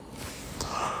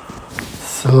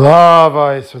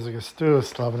Slava Isus Christus,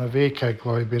 Slava Navika,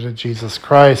 glory be to Jesus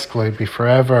Christ, glory be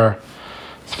forever.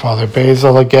 It's Father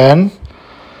Basil again,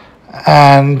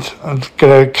 and I'm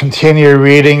going to continue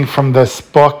reading from this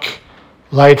book,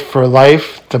 Light for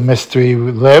Life, The Mystery We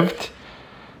Lived,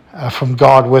 from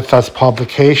God With Us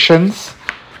Publications,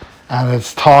 and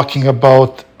it's talking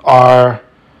about our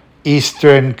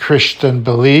Eastern Christian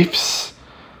beliefs,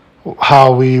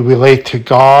 how we relate to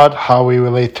God, how we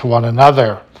relate to one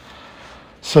another.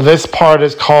 So this part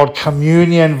is called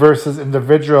Communion versus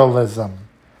Individualism.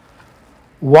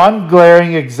 One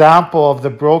glaring example of the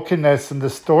brokenness and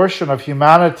distortion of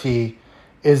humanity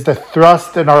is the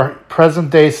thrust in our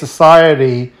present-day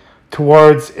society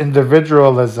towards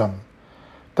individualism,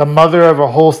 the mother of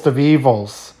a host of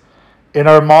evils. In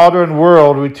our modern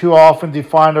world, we too often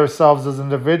define ourselves as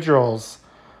individuals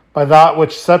by that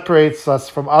which separates us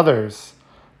from others,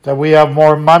 that we have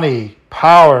more money,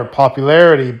 power,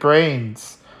 popularity,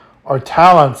 brains, or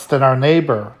talents than our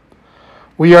neighbor.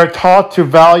 We are taught to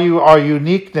value our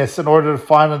uniqueness in order to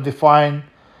find and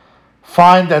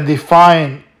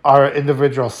define our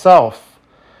individual self.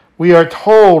 We are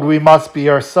told we must be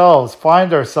ourselves,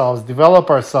 find ourselves, develop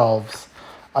ourselves,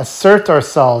 assert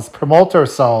ourselves, promote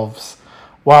ourselves,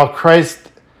 while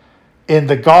Christ in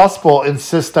the gospel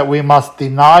insists that we must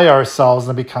deny ourselves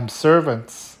and become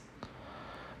servants.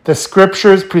 The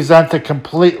scriptures present a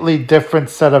completely different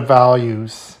set of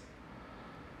values.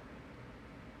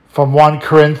 From 1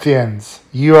 Corinthians,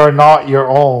 you are not your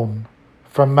own.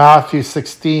 From Matthew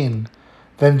 16,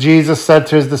 then Jesus said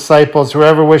to his disciples,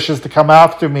 whoever wishes to come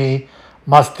after me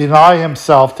must deny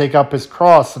himself, take up his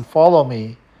cross, and follow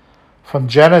me. From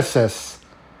Genesis,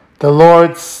 the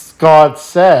Lord God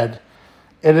said,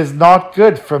 it is not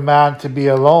good for man to be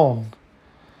alone.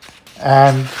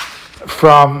 And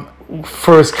from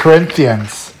 1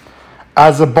 Corinthians,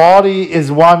 as a body is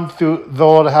one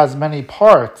though it has many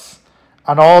parts,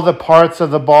 and all the parts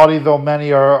of the body, though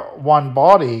many, are one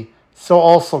body, so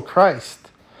also Christ.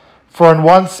 For in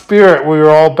one Spirit we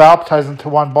were all baptized into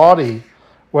one body,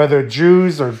 whether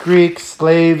Jews or Greeks,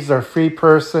 slaves or free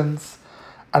persons,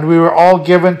 and we were all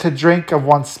given to drink of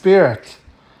one Spirit.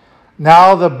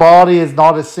 Now the body is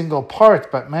not a single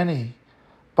part, but many.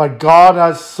 But God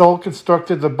has so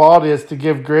constructed the body as to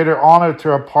give greater honor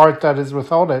to a part that is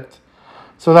without it,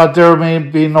 so that there may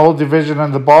be no division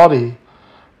in the body,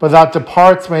 but that the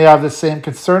parts may have the same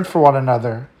concern for one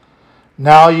another.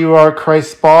 Now you are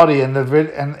Christ's body and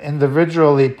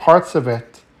individually parts of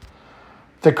it.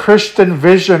 The Christian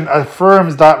vision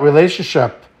affirms that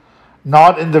relationship,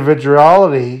 not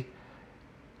individuality,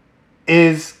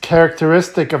 is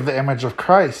characteristic of the image of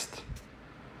Christ.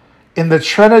 In the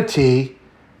Trinity,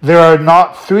 there are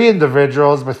not three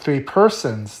individuals, but three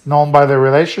persons, known by their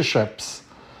relationships.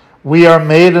 We are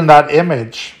made in that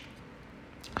image.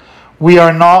 We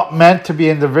are not meant to be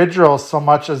individuals so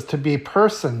much as to be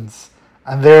persons,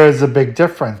 and there is a big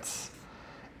difference.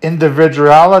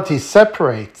 Individuality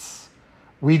separates.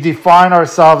 We define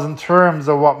ourselves in terms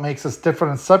of what makes us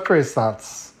different and separates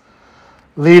us,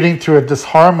 leading to a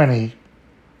disharmony.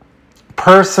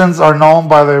 Persons are known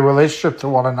by their relationship to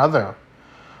one another.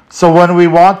 So when we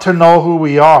want to know who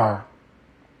we are,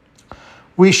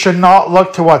 we should not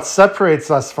look to what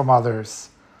separates us from others,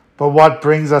 but what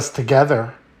brings us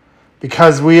together.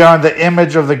 Because we are in the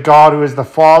image of the God who is the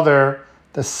Father,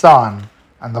 the Son,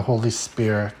 and the Holy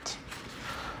Spirit.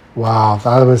 Wow,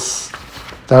 that was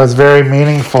very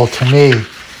meaningful to me.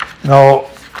 You know,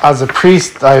 as a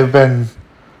priest, I've been,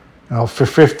 for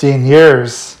 15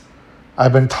 years,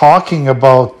 I've been talking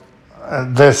about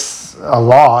this a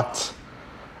lot,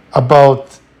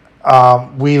 about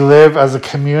we live as a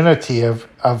community of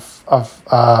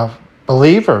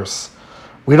believers.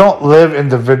 We don't live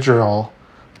individual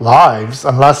lives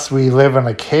unless we live in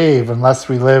a cave, unless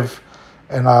we live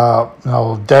in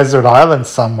a desert island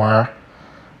somewhere.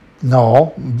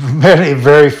 No,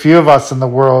 very few of us in the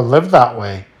world live that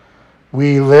way.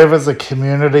 We live as a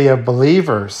community of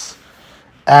believers,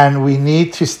 and we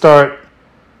need to start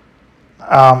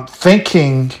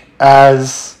thinking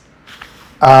as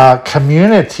a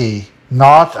community,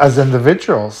 not as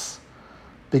individuals,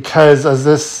 because as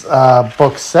this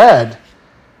book said,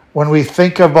 when we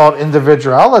think about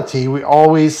individuality, we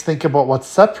always think about what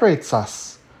separates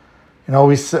us.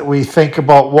 We think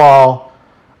about, well,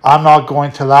 I'm not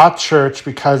going to that church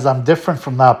because I'm different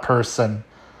from that person.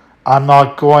 I'm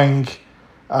not going,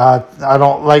 I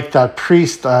don't like that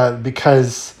priest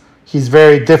because he's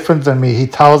very different than me. He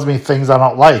tells me things I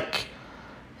don't like.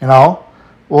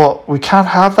 Well, we can't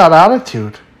have that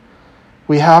attitude.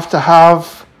 We have to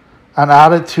have an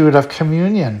attitude of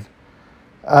communion.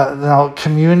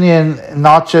 communion,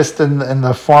 not just in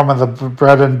the form of the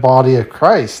bread and body of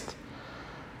Christ,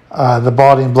 the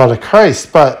body and blood of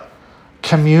Christ, but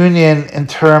communion in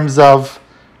terms of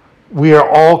we are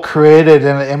all created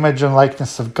in the image and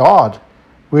likeness of God.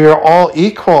 We are all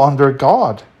equal under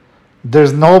God.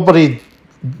 There's nobody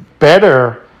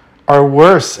better or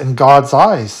worse in God's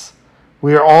eyes.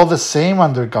 We are all the same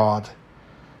under God.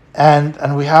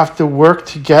 And we have to work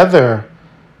together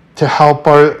to help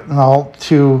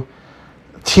to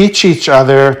teach each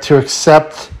other to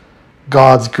accept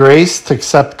God's grace, to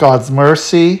accept God's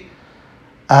mercy,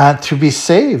 and to be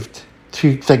saved,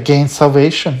 to gain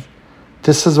salvation.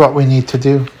 This is what we need to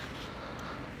do.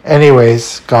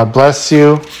 Anyways, God bless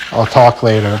you. I'll talk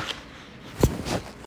later.